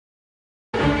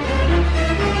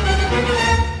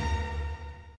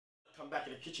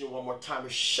kitchen one more time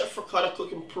with Chef Ricardo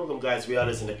cooking program, guys. We are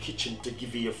always in the kitchen to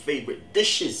give you your favorite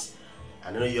dishes.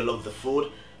 I know you love the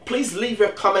food. Please leave your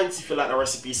comments if you like the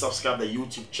recipe. Subscribe to the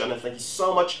YouTube channel. Thank you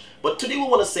so much. But today we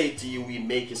want to say to you, we're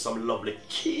making some lovely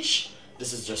quiche.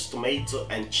 This is just tomato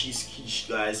and cheese quiche,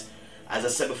 guys. As I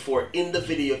said before in the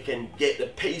video, you can get the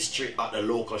pastry at the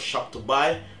local shop to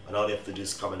buy, and all you have to do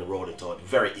is come and roll it out.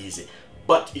 Very easy.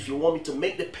 But if you want me to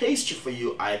make the pastry for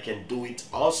you, I can do it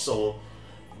also.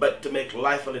 But to make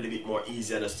life a little bit more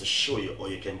easier, just to show you, or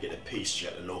you can get the pastry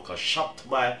at the local shop to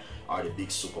buy or the big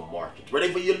supermarket.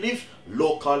 Wherever you live,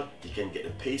 local, you can get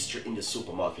the pastry in the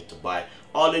supermarket to buy.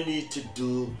 All you need to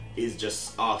do is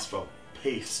just ask for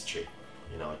pastry,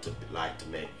 you know, to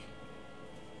make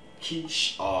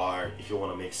quiche, or if you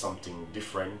want to make something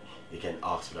different, you can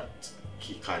ask for that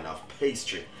kind of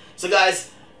pastry. So guys,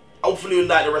 hopefully you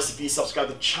like the recipe. Subscribe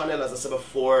to the channel. As I said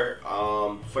before,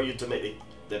 for you to make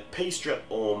the pastry at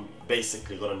home,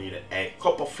 basically gonna need a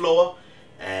cup of flour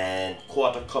and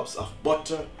 1/4 cups of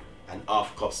butter and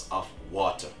 1/2 cups of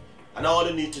water. And all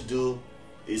you need to do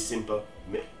is simple,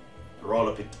 roll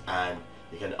up it, and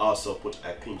you can also put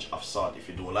a pinch of salt if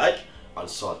you do like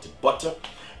unsalted butter.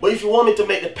 But if you want me to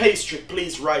make the pastry,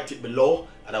 please write it below,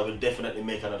 and I will definitely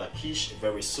make another quiche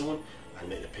very soon and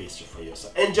make the pastry for you. So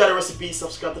enjoy the recipe,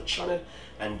 subscribe to the channel,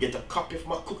 and get a copy of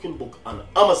my cooking book on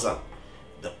Amazon.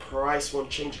 The price won't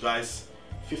change, guys.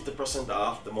 50%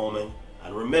 off at the moment.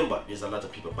 And remember, there's a lot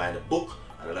of people buying the book,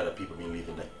 and a lot of people been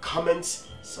leaving the comments.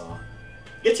 So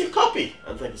get your copy,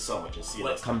 and thank you so much, and see you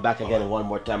next time. Come back again one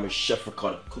more time with Chef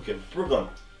Ricardo cooking program.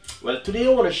 Well, today I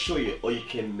want to show you how you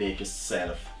can make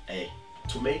yourself a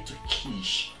tomato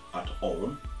quiche at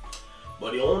home.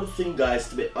 But the only thing, guys,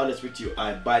 to be honest with you,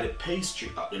 I buy the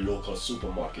pastry at the local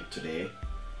supermarket today.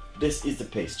 This is the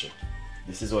pastry.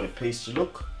 This is how the pastry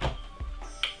look.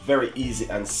 Very easy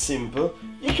and simple.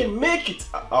 You can make it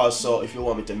also. If you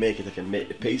want me to make it, I can make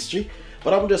the pastry.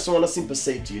 But I just want to simply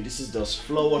say to you, this is just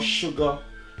flour, sugar,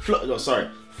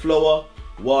 flour,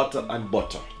 water, and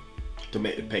butter to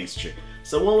make the pastry.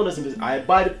 So what I want to simply, I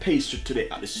buy the pastry today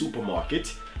at the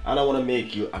supermarket, and I want to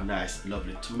make you a nice,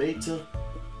 lovely tomato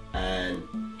and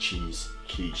cheese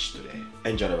quiche today.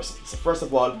 Enjoy the recipe. So first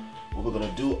of all, what we're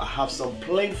gonna do, I have some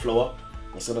plain flour.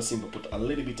 I'm just gonna simply put a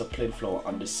little bit of plain flour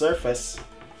on the surface,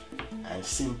 and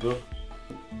simple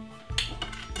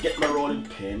get my rolling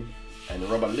pin and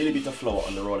rub a little bit of flour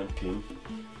on the rolling pin.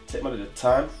 Take my little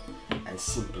time and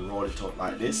simply roll it out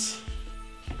like this,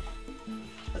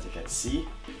 as you can see.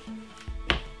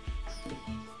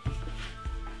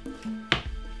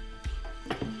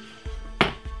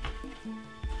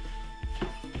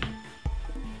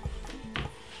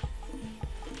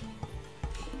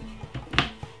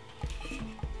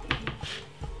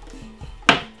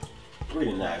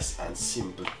 Really nice and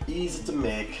simple, easy to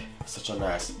make, such a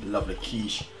nice lovely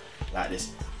quiche like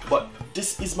this. But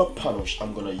this is my pan which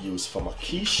I'm gonna use for my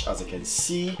quiche. As you can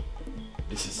see,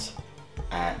 this is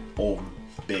a home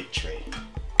bake tray.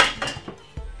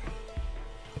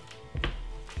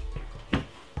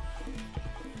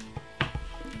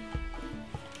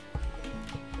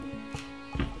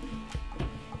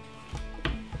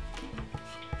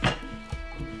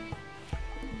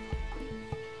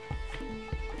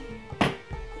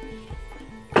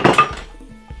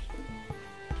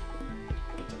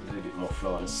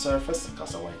 Flour on the surface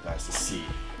because I want you guys to see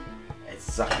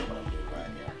exactly what I'm doing right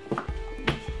here.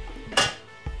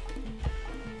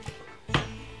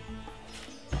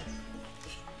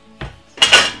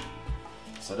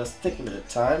 So just take a little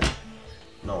time,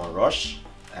 no rush,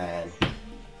 and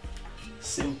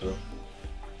simple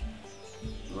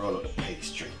roll up the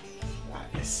pastry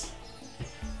like this.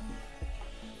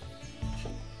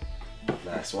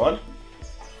 Nice one.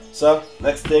 So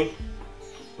next thing,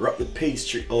 wrap the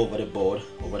pastry over the board,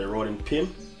 over the rolling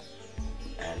pin,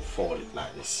 and fold it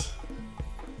like this.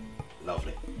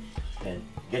 Lovely. Then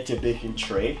get your baking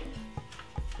tray.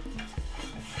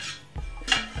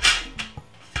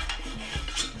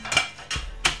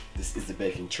 This is the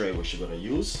baking tray which you're going to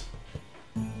use.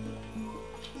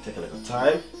 Take a little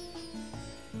time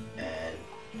and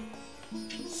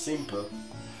simple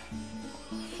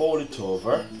fold it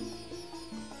over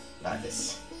like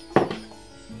this.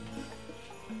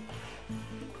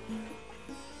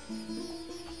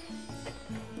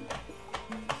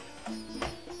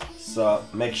 So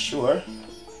make sure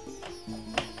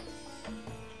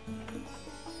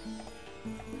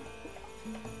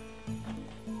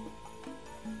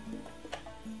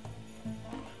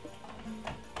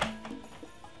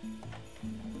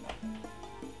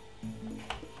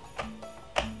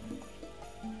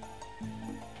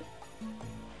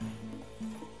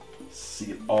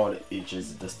seal all the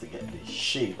edges just to get the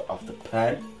shape of the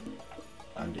pan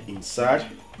and the inside.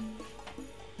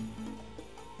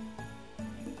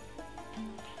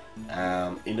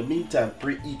 In the meantime,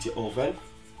 preheat your oven.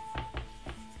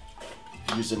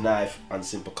 Use a knife and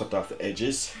simple cut off the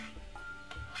edges.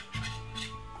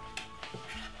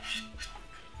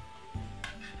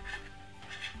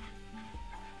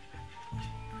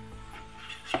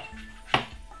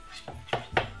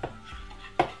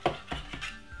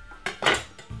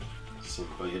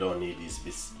 Simple, you don't need these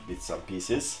bits and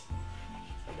pieces.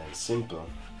 And then simple,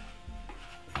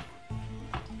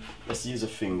 let's use a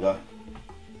finger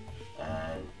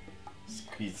and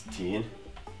squeeze it in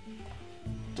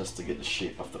just to get the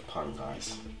shape of the pan,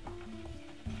 guys.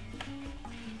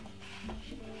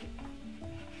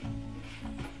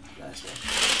 Nice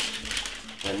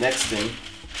one. The next thing,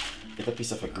 get a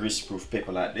piece of a grease-proof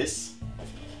paper like this.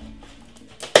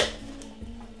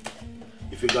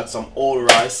 If you got some old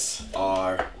rice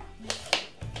or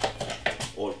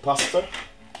old pasta,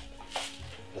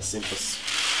 just simple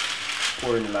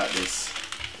pouring it like this.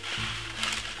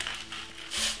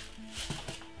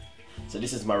 So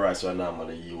this is my rice right now I'm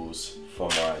gonna use for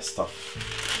my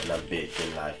stuff and I'm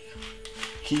baking, like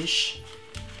quiche.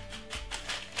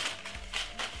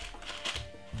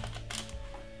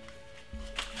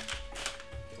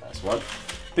 Nice one.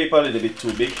 Paper a little bit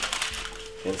too big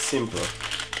and simple.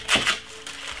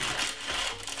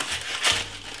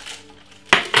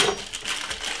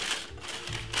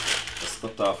 Let's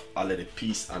cut off a little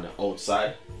piece on the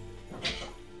outside.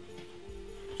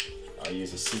 I'll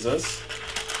use the scissors.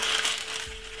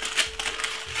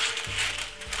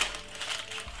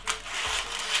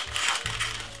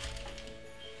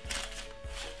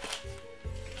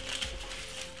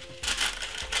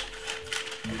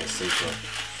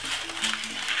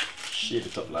 Shape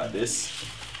it up like this.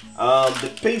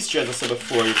 The pastry, as I said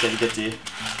before, you can get it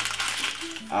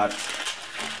at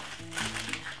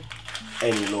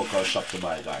any local shop to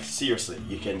buy, guys. Seriously,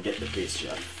 you can get the pastry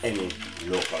at any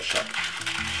local shop.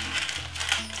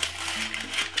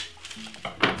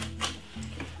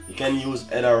 You can use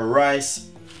either rice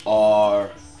or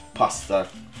pasta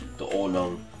to hold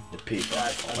on the paper.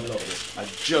 I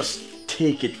just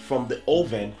take it from the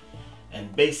oven,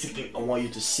 and basically I want you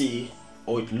to see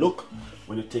how it look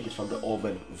when you take it from the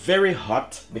oven. Very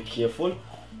hot, be careful.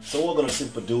 So what we're gonna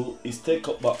simply do is take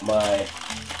up my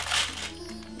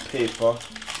paper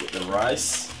with the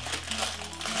rice,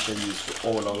 which I use to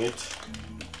hold on it.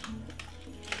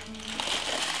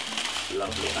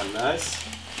 Lovely and nice.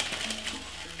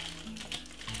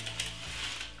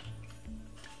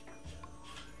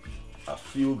 A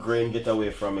few grain get away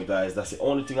from me, guys. That's the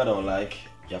only thing I don't like.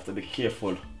 You have to be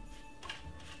careful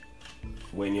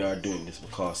when you are doing this,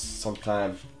 because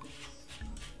sometimes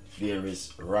there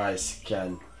is rice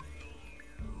can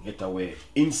get away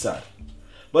inside.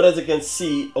 But as you can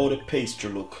see how the pastry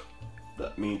look,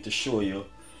 that means to show you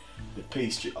the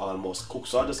pastry almost cooked.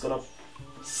 So I'm just gonna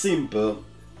simple,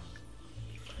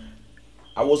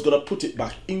 I was gonna put it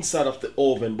back inside of the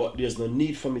oven, but there's no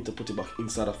need for me to put it back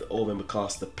inside of the oven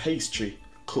because the pastry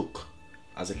cook.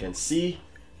 As you can see,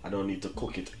 I don't need to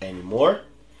cook it anymore.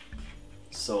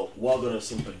 So what I'm gonna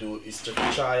simply do is to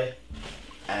try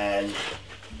and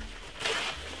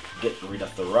get rid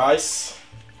of the rice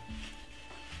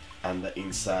and the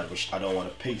inside, which I don't want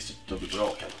the pastry to be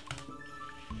broken.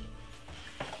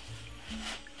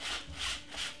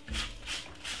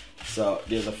 So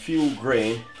there's a few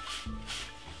grain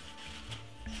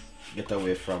get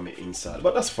away from the inside,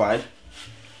 but that's fine.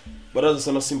 But I just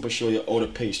want to simply show you how the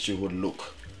pastry would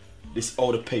look. This is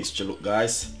how the pastry look,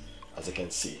 guys, as you can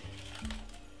see.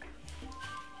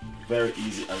 Very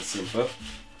easy and simple.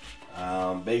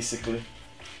 Basically,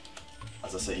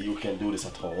 as I say, you can do this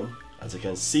at home, as you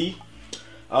can see.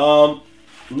 Now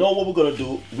what we're gonna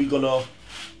do, we're gonna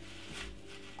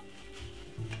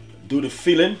do the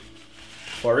filling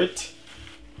for it.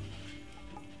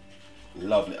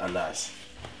 Lovely and nice.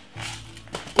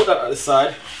 Put that at the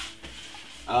side.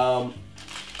 Then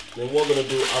what I'm gonna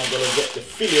do, I'm gonna get the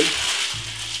filling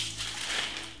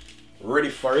ready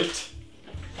for it.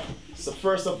 So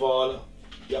first of all,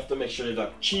 you have to make sure you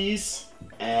got cheese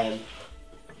and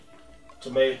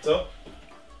tomato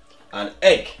and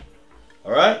egg.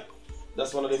 Alright?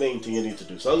 That's one of the main things you need to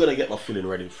do. So I'm gonna get my filling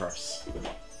ready first.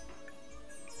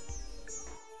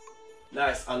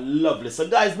 Nice and lovely. So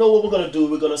guys, now what we're gonna do,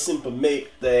 we're gonna simply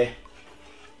make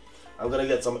I'm gonna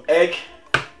get some egg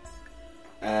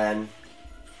and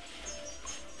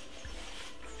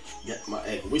get my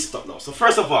egg whisked up now. So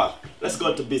first of all, let's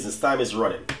go into business. Time is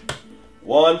running.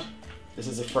 This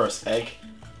is the first egg.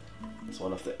 It's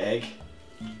one of the egg.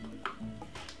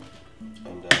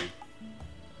 and then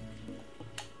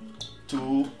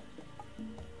 2.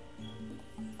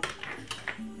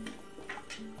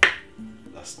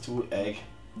 That's 2 egg.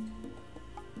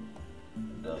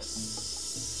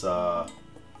 That's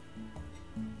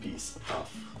piece of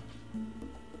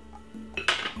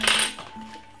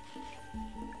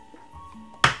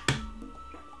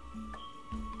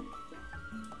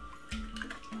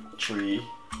 3.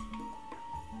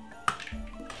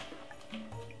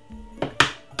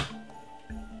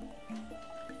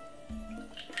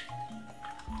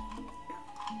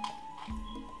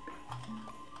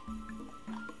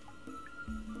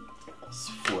 That's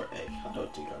 4 egg. I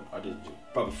don't think I didn't do.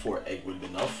 Probably 4 egg will be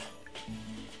enough.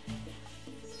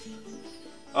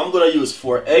 I'm gonna use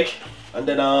 4 egg, and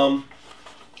then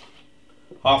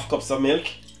half cups of milk.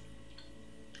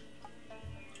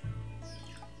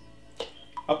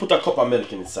 I put a cup of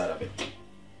milk inside of it.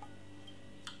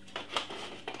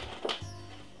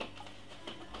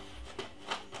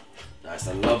 Nice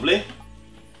and lovely.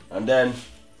 And then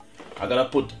I'm gonna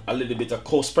put a little bit of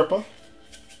coarse pepper,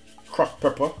 crock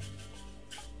pepper,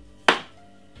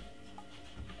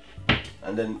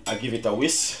 and then I give it a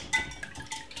whisk.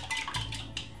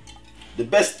 The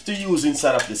best to use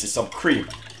inside of this is some cream.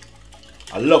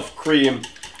 I love cream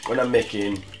when I'm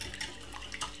making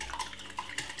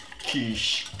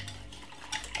quiche.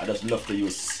 I just love to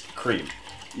use cream.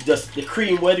 You just the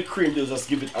cream does just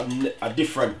give it a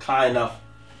different kind of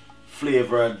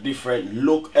flavor, a different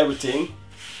look, everything.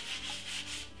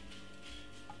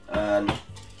 And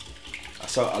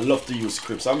so I love to use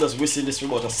cream. So I'm just whisking this for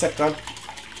about a second.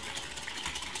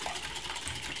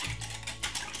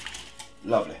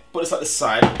 Lovely. Put this at the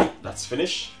side. That's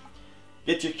finished.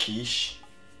 Get your quiche,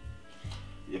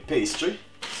 your pastry.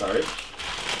 Sorry.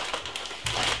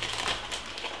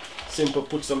 Simple.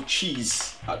 Put some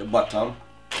cheese at the bottom.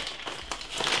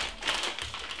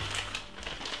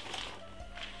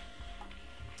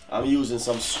 I'm using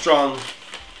some strong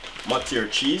Montreal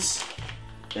cheese.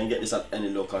 You can get this at any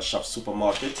local shop,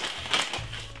 supermarket.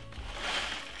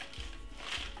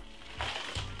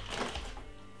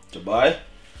 To buy.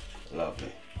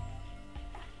 Lovely.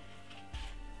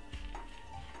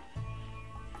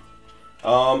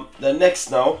 The next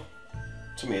now,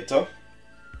 tomato.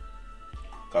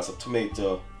 Because of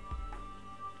tomato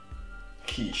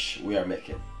quiche we are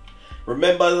making.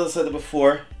 Remember, as I said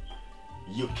before,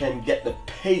 you can get the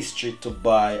pastry to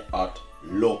buy at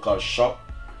local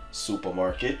shop,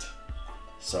 supermarket.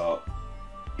 So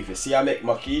if you see I make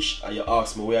my quiche and you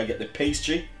ask me where I get the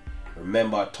pastry,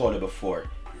 remember I told you before,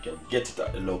 you can get it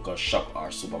at the local shop or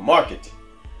supermarket.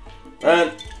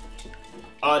 And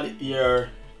add your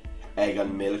egg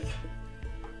and milk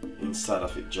inside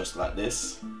of it just like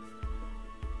this.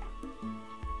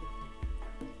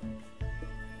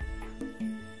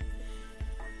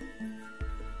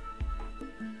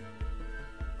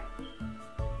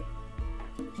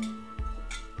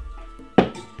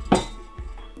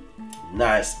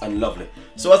 Nice and lovely.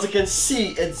 So as you can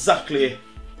see exactly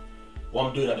what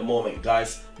I'm doing at the moment,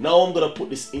 guys. Now I'm gonna put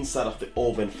this inside of the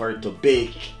oven for it to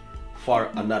bake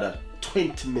for another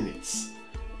 20 minutes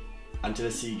until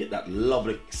you see you get that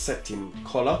lovely setting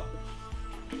color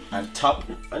and top.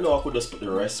 I know I could just put the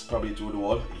rest probably through the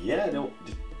wall. Yeah,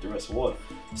 the rest wall.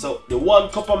 So the 1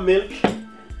 cup of milk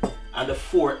and the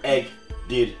 4 egg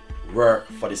did work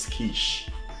for this quiche.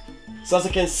 So as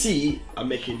you can see, I'm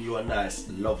making you a nice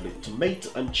lovely tomato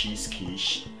and cheese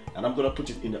quiche, and I'm gonna put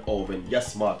it in the oven.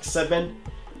 Yes, Mark 7.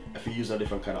 If you use a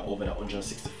different kind of oven, at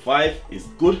 165 is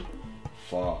good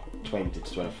for 20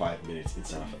 to 25 minutes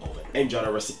inside of the oven. Enjoy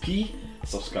the recipe,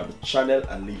 subscribe to the channel,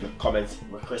 and leave a comment.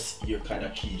 Request your kind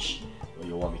of quiche what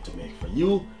you want me to make for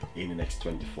you in the next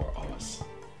 24 hours.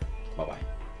 Bye bye.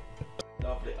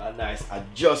 Lovely and nice. I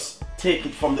just take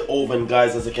it from the oven,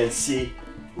 guys. As you can see,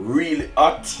 really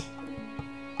hot.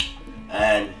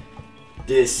 And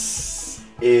this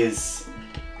is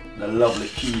the lovely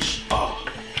quiche. Oh,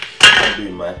 what am I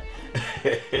doing, man?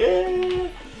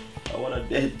 I want to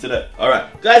dead to that.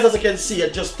 Alright, guys, as you can see, I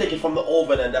just take it from the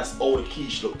oven, and that's all the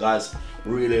quiche look, guys.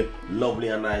 Really lovely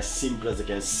and nice, simple as you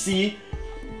can see.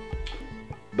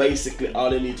 Basically,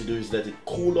 all you need to do is let it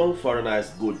cool down for a nice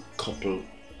good couple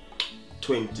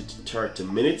 20 to 30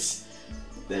 minutes.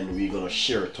 Then we're gonna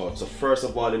share it out. So first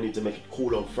of all, you need to make it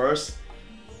cool down first.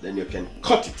 Then you can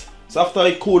cut it. So after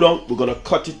it cool down, we're gonna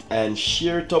cut it and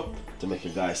shear it up to make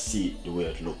you guys see the way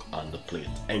it look on the plate.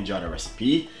 Enjoy the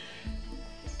recipe.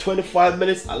 25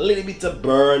 minutes, a little bit of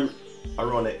burn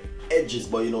around the edges,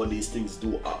 but you know these things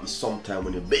do happen sometime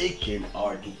when you're baking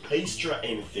or do pastry or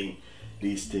anything.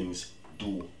 These things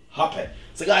do happen.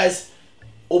 So guys,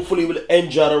 hopefully you will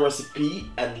enjoy the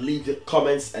recipe and leave your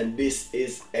comments. And this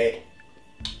is a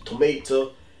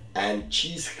tomato and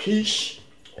cheese quiche.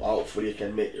 Hopefully you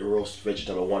can make the roast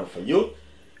vegetable one for you,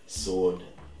 so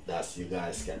that you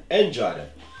guys can enjoy them.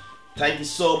 Thank you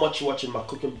so much for watching my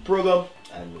cooking program.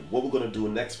 And what we're gonna do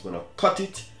next, we're gonna cut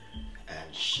it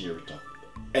and share it up.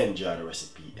 Enjoy the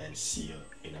recipe and see you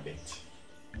in a bit.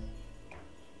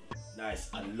 Nice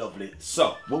and lovely.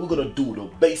 So what we're gonna do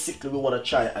though, basically we wanna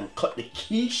try and cut the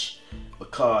quiche,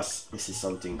 because this is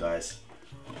something, guys,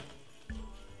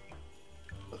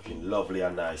 looking lovely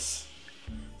and nice.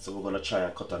 So we're gonna try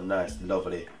and cut a nice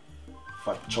lovely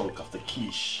fat chunk of the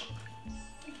quiche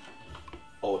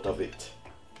out of it.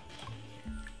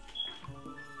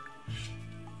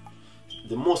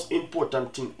 The most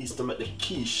important thing is to make the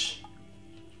quiche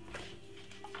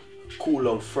cool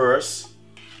down first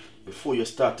before you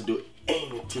start to do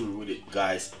anything with it,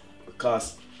 guys,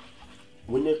 because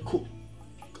when you cook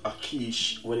a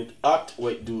quiche, when it's hot,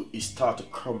 what it do is start to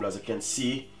crumble, as you can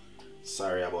see.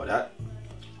 Sorry about that.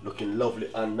 Looking lovely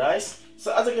and nice.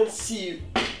 So as you can see,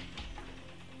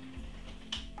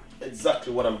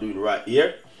 exactly what I'm doing right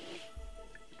here.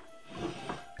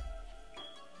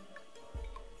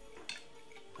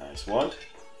 Nice one.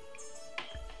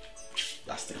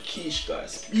 That's the quiche,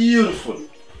 guys. Beautiful.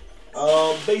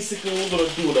 Basically what we're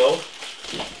gonna do now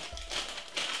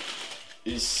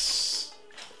is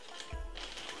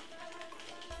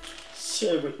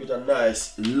serve it with a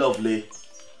nice lovely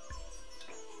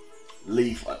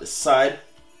leaf at the side.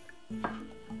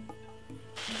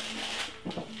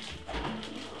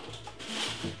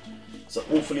 So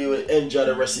hopefully you will enjoy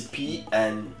the recipe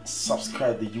and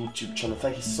subscribe to the YouTube channel.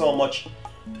 Thank you so much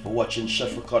for watching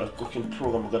Chef Ricardo cooking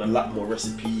program. We've got a lot more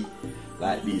recipe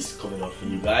like this coming up for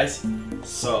you guys.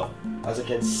 So as you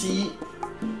can see,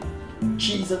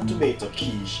 cheese and tomato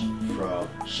quiche from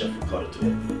Chef Ricardo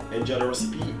today. Enjoy the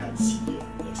recipe and see you.